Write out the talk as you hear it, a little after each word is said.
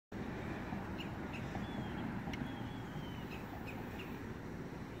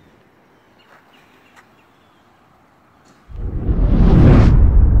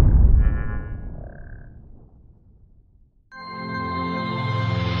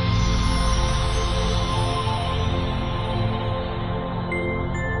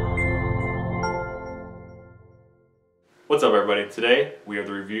What's up, everybody? Today we have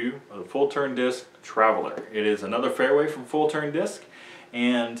the review of the Full Turn Disc Traveler. It is another fairway from Full Turn Disc,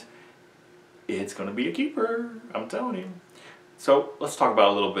 and it's going to be a keeper, I'm telling you. So let's talk about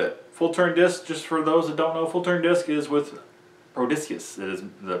it a little bit. Full Turn Disc, just for those that don't know, Full Turn Disc is with Prodiscus.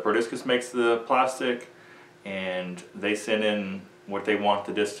 The Prodiscus makes the plastic, and they send in what they want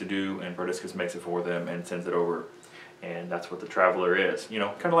the disc to do, and Prodiscus makes it for them and sends it over. And that's what the Traveler is. You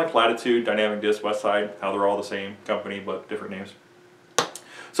know, kind of like Latitude, Dynamic Disc, Westside, how they're all the same company but different names.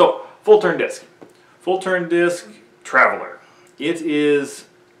 So, Full Turn Disc. Full Turn Disc Traveler. It is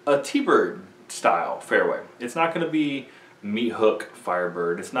a T-Bird style fairway. It's not going to be meat hook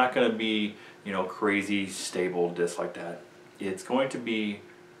Firebird. It's not going to be, you know, crazy stable disc like that. It's going to be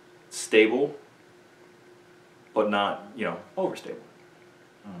stable, but not, you know, overstable.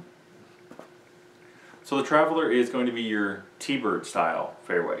 So the Traveler is going to be your T-Bird style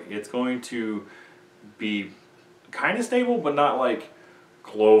fairway. It's going to be kind of stable, but not like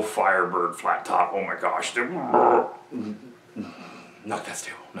Glow Firebird flat top. Oh my gosh. Not that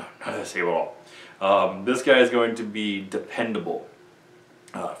stable. No, not that stable at all. This guy is going to be dependable.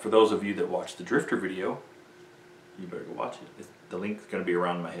 For those of you that watched the Drifter video, you better go watch it. The link's going to be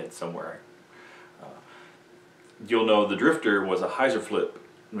around my head somewhere. You'll know the Drifter was a hyzer flip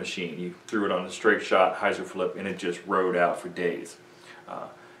machine. You threw it on a straight shot, hyzer flip, and it just rode out for days.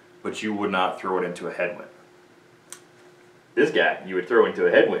 But you would not throw it into a headwind. This guy, you would throw into a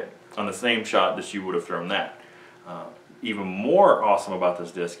headwind on the same shot that you would have thrown that. Even more awesome about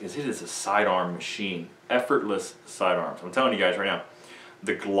this disc is it is a sidearm machine. Effortless sidearms. I'm telling you guys right now,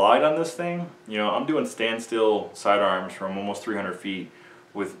 the glide on this thing, you know, I'm doing standstill sidearms from almost 300 feet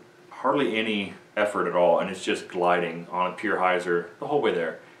with hardly any effort at all, and it's just gliding on a pure hyzer the whole way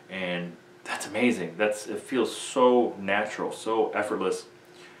there, and that's amazing. It feels so natural, so effortless,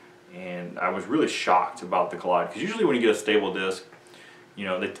 and I was really shocked about the glide, because usually when you get a stable disc, you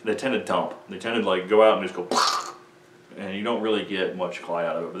know, they tend to dump. They tend to like go out and just go, and you don't really get much glide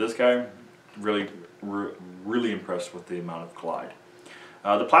out of it. But this guy, really impressed with the amount of glide.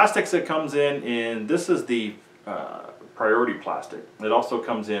 The plastics that comes in this is the Priority plastic. It also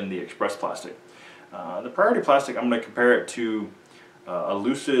comes in the Express plastic. The Priority plastic, I'm going to compare it to a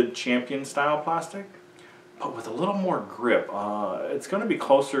Lucid Champion style plastic, but with a little more grip. It's going to be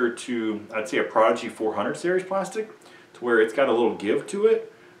closer to, I'd say, a Prodigy 400 series plastic, to where it's got a little give to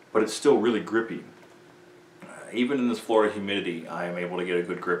it, but it's still really grippy. Even in this Florida humidity, I am able to get a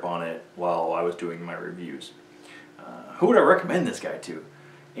good grip on it while I was doing my reviews. Who would I recommend this guy to?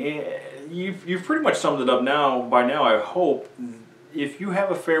 You've pretty much summed it up by now, I hope. If you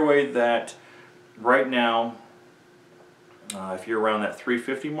have a fairway that right now, if you're around that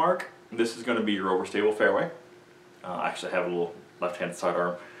 350 mark, this is going to be your overstable fairway. Actually, I have a little left-handed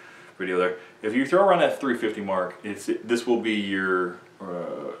sidearm video there. If you throw around that 350 mark, this will be your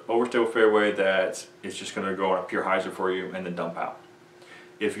overstable fairway that it's just going to go on a pure hyzer for you and then dump out.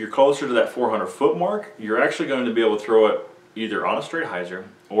 If you're closer to that 400 foot mark, you're actually going to be able to throw it either on a straight hyzer,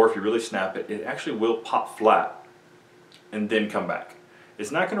 or if you really snap it, it actually will pop flat and then come back.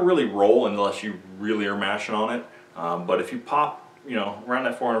 It's not going to really roll unless you really are mashing on it, but if you pop, you know, around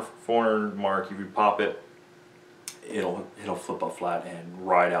that 400 mark, if you pop it, it'll flip up flat and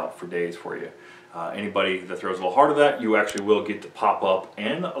ride out for days for you. Anybody that throws a little harder than that, you actually will get to pop up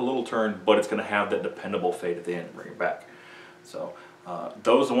and a little turn, but it's going to have that dependable fade at the end and bring it back. So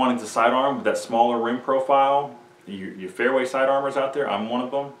those wanting to sidearm with that smaller rim profile, your fairway sidearmers out there, I'm one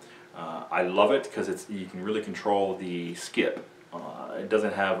of them. I love it because you can really control the skip. It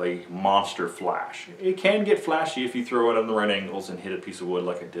doesn't have a monster flash. It can get flashy if you throw it on the right angles and hit a piece of wood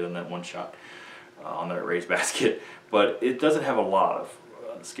like I did on that one shot on that raised basket, but it doesn't have a lot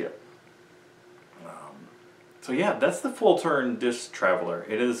of skip. So yeah, that's the Full Turn Disc Traveler.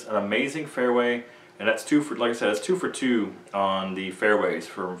 It is an amazing fairway, and that's like I said, it's 2 for 2 on the fairways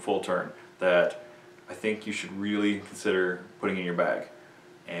from Full Turn that I think you should really consider putting in your bag.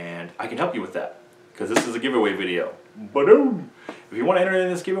 And I can help you with that, because this is a giveaway video. Ba-doom! If you want to enter in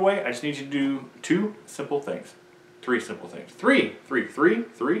this giveaway, I just need you to do 3 simple things. 3 simple things. Three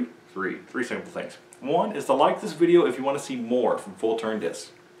simple things. 1 is to like this video if you want to see more from Full Turn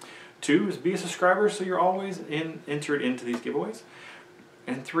Disc. 2 is be a subscriber so you're always entered into these giveaways.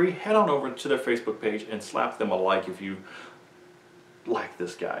 And 3, head on over to their Facebook page and slap them a like if you like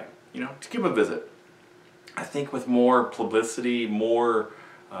this guy. You know, to give a visit. I think with more publicity, more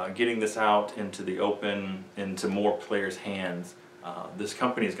getting this out into the open, into more players' hands, this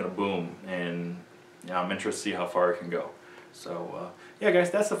company is going to boom, and I'm interested to see how far it can go. So yeah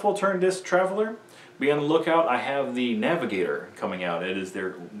guys, that's the Full Turn Disc Traveler. Be on the lookout. I have the Navigator coming out. It is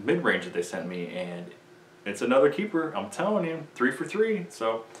their mid-range that they sent me, and it's another keeper. I'm telling you, 3 for 3.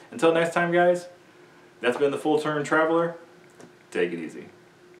 So until next time, guys, that's been the Full Turn Traveler. Take it easy.